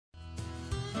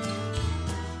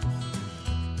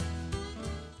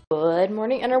Good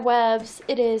morning, interwebs.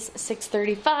 It is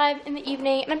 6:35 in the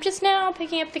evening, and I'm just now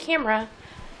picking up the camera.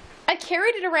 I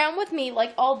carried it around with me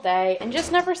like all day and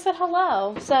just never said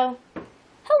hello. So,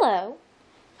 hello.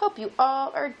 Hope you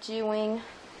all are doing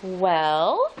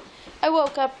well. I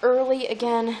woke up early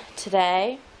again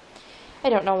today. I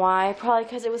don't know why. Probably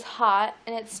because it was hot,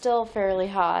 and it's still fairly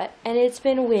hot, and it's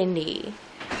been windy.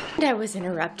 And I was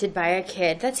interrupted by a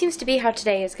kid. That seems to be how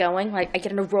today is going. Like, I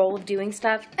get in a roll of doing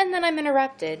stuff, and then I'm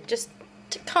interrupted. Just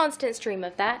a constant stream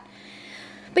of that.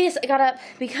 But yes, I got up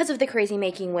because of the crazy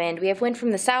making wind. We have wind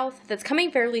from the south that's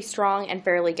coming fairly strong and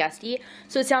fairly gusty.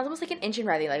 So it sounds almost like an engine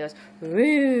revving. Like it goes,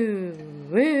 woo,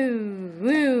 woo,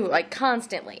 woo, like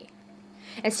constantly.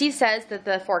 And Steve says that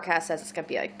the forecast says it's going to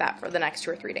be like that for the next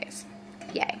 2 or 3 days.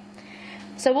 Yay.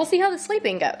 So we'll see how the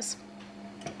sleeping goes.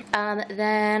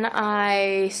 Then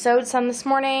I sewed some this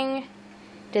morning,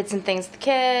 did some things with the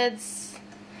kids.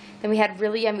 Then we had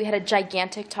a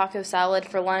gigantic taco salad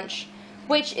for lunch,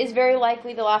 which is very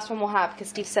likely the last one we'll have because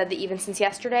Steve said that even since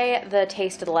yesterday, the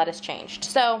taste of the lettuce changed.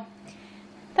 So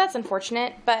that's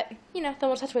unfortunate, but you know, then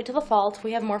we'll just have to wait till the fall till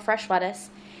we have more fresh lettuce.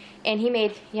 And he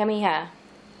made yummy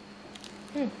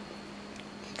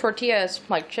tortillas,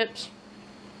 like chips.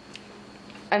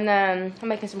 And then I'm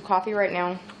making some coffee right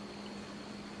now.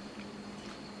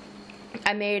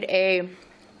 I made a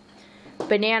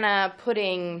banana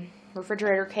pudding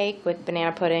refrigerator cake with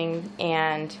banana pudding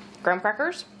and graham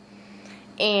crackers.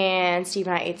 And Steve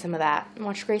and I ate some of that and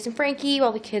watched Grace and Frankie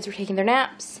while the kids were taking their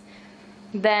naps.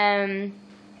 Then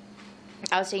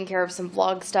I was taking care of some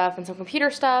vlog stuff and some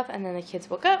computer stuff, and then the kids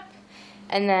woke up.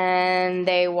 And then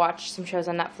they watched some shows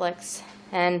on Netflix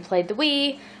and played the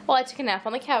Wii while I took a nap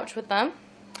on the couch with them.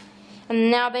 And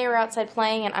now they are outside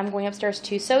playing, and I'm going upstairs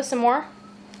to sew some more.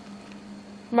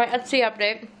 My Etsy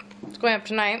update is going up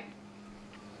tonight.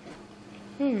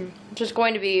 Which is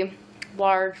going to be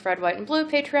large red, white, and blue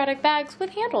patriotic bags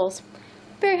with handles.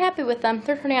 Very happy with them.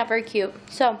 They're turning out very cute.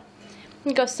 So, I'm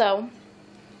going to go sew.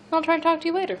 I'll try and talk to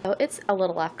you later. So it's a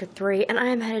little after 3, and I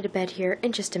am headed to bed here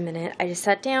in just a minute. I just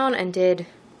sat down and did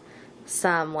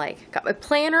some, got my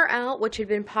planner out, which had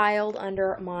been piled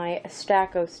under my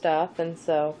stack of stuff, and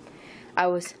so I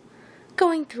was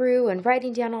going through and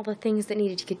writing down all the things that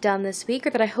needed to get done this week, or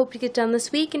that I hope to get done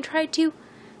this week, and tried to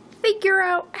figure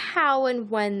out how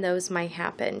and when those might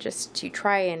happen, just to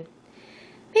try and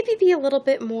maybe be a little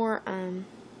bit more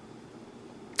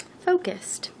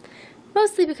focused.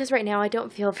 Mostly because right now I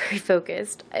don't feel very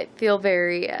focused. I feel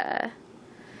very,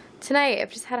 tonight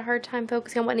I've just had a hard time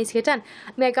focusing on what needs to get done.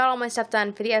 I mean, I got all my stuff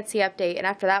done for the Etsy update, and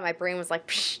after that my brain was like,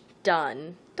 psh,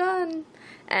 done.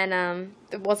 And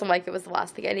it wasn't like it was the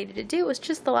last thing I needed to do. It was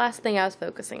just the last thing I was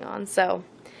focusing on. So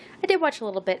I did watch a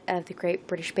little bit of the Great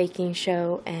British Baking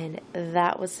Show, and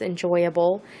that was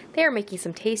enjoyable. They are making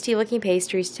some tasty looking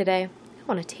pastries today. I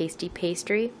want a tasty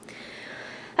pastry.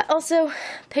 I also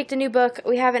picked a new book.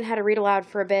 We haven't had a read aloud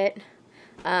for a bit.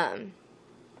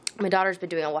 My daughter's been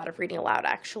doing a lot of reading aloud,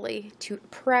 actually, to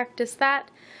practice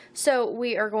that. So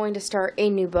we are going to start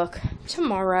a new book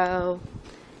tomorrow.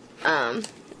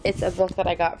 It's a book that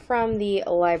I got from the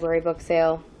library book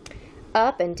sale.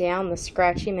 Up and Down the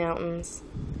Scratchy Mountains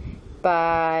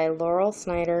by Laurel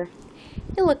Snyder.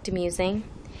 It looked amusing.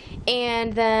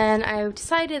 And then I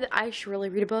decided that I should really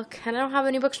read a book, and I don't have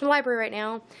any books from the library right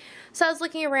now. So I was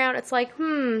looking around. It's like,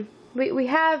 we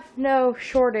have no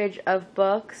shortage of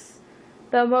books,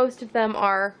 though most of them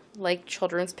are like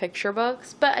children's picture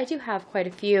books, but I do have quite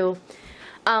a few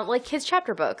like kids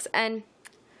chapter books. And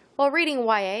while reading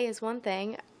YA is one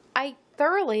thing, I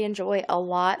thoroughly enjoy a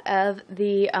lot of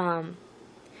the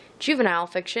juvenile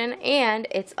fiction, and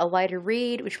it's a lighter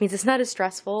read, which means it's not as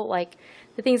stressful. Like,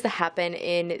 the things that happen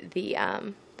in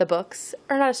the books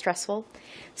are not as stressful,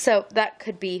 so that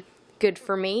could be good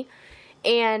for me.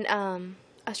 And I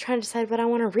was trying to decide what I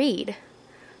want to read.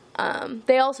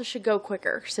 They also should go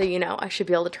quicker, so you know, I should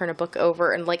be able to turn a book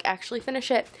over and actually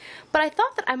finish it. But I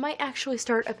thought that I might actually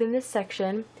start up in this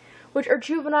section, which are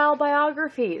juvenile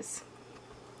biographies.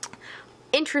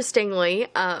 Interestingly,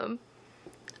 I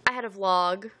had a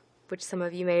vlog, which some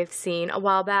of you may have seen a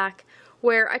while back,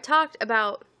 where I talked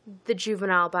about the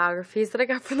juvenile biographies that I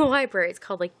got from the library. It's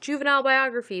called Juvenile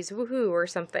Biographies, woohoo, or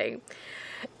something.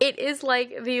 It is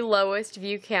the lowest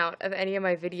view count of any of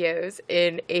my videos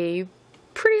in a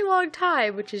pretty long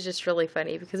time, which is just really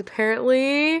funny because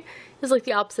apparently it's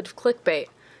the opposite of clickbait.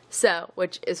 So,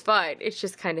 which is fine. It's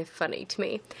just kind of funny to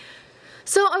me.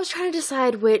 So I was trying to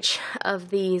decide which of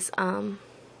these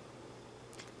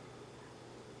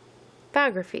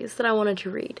biographies that I wanted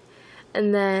to read.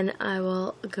 And then I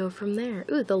will go from there.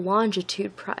 Ooh, the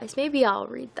Longitude Prize. Maybe I'll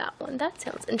read that one. That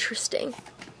sounds interesting.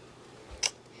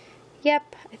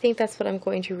 Yep, I think that's what I'm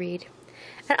going to read.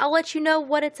 And I'll let you know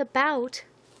what it's about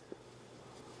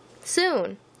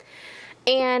soon.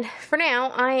 And for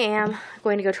now, I am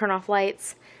going to go turn off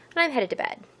lights, and I'm headed to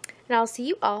bed. And I'll see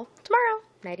you all tomorrow.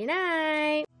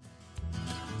 Nighty-night.